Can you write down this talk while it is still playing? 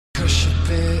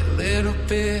little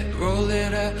bit, roll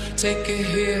it up, take it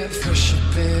here, push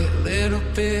a bit, little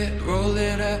bit, roll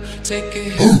it up, take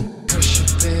it here, push a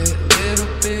bit, little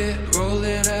bit, roll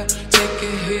it up, take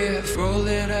it here, roll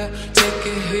it up, take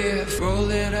it here, roll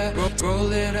it up,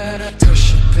 roll it up.